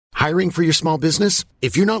Hiring for your small business?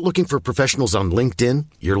 If you're not looking for professionals on LinkedIn,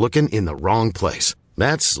 you're looking in the wrong place.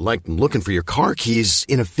 That's like looking for your car keys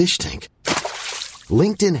in a fish tank.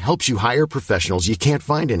 LinkedIn helps you hire professionals you can't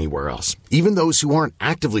find anywhere else, even those who aren't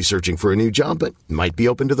actively searching for a new job but might be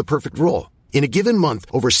open to the perfect role. In a given month,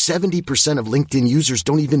 over 70% of LinkedIn users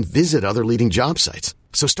don't even visit other leading job sites.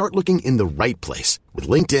 So start looking in the right place. With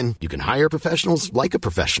LinkedIn, you can hire professionals like a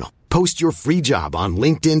professional. Post your free job on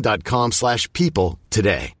linkedin.com/people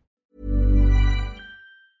today.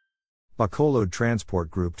 Bacolod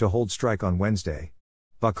Transport Group to hold strike on Wednesday.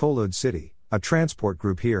 Bacolod City, a transport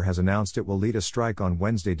group here, has announced it will lead a strike on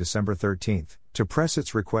Wednesday, December 13th, to press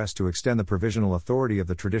its request to extend the provisional authority of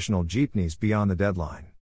the traditional jeepneys beyond the deadline.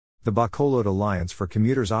 The Bacolod Alliance for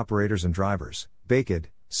Commuters, Operators and Drivers, Bacolod,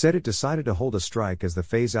 said it decided to hold a strike as the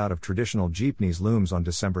phase-out of traditional jeepneys looms on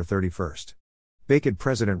December 31st. Bacolod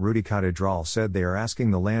President Rudy Catedral said they are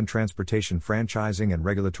asking the Land Transportation Franchising and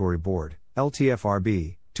Regulatory Board,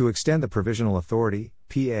 LTFRB, to extend the provisional authority,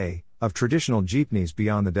 PA, of traditional jeepneys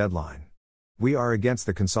beyond the deadline. We are against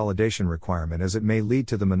the consolidation requirement as it may lead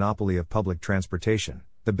to the monopoly of public transportation,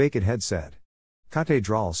 the Bacolod head said.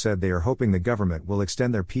 Catedral said they are hoping the government will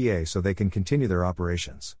extend their PA so they can continue their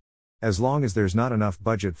operations. As long as there's not enough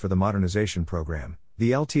budget for the modernization program,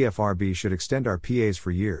 the LTFRB should extend our PAs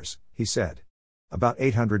for years, he said. About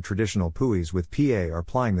 800 traditional PUIs with PA are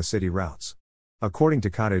plying the city routes. According to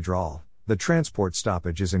Catedral, the transport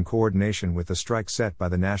stoppage is in coordination with the strike set by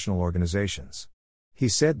the national organizations. He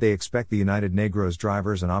said they expect the United Negros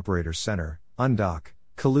Drivers and Operators Center, UNDOC,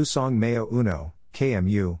 Kalusong Mayo Uno,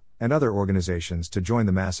 KMU, and other organizations to join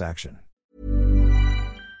the mass action.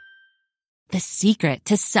 The secret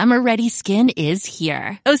to summer-ready skin is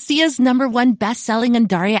here. Osea's #1 best-selling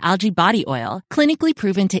Undaria Algae Body Oil, clinically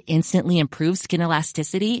proven to instantly improve skin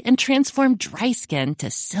elasticity and transform dry skin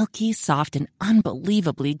to silky, soft, and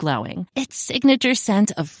unbelievably glowing. Its signature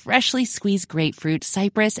scent of freshly squeezed grapefruit,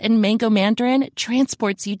 cypress, and mango mandarin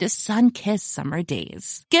transports you to sun-kissed summer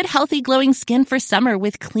days. Get healthy, glowing skin for summer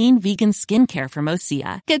with clean, vegan skincare from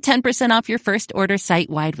Osea. Get 10% off your first order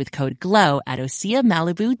site-wide with code GLOW at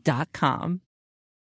OseaMalibu.com.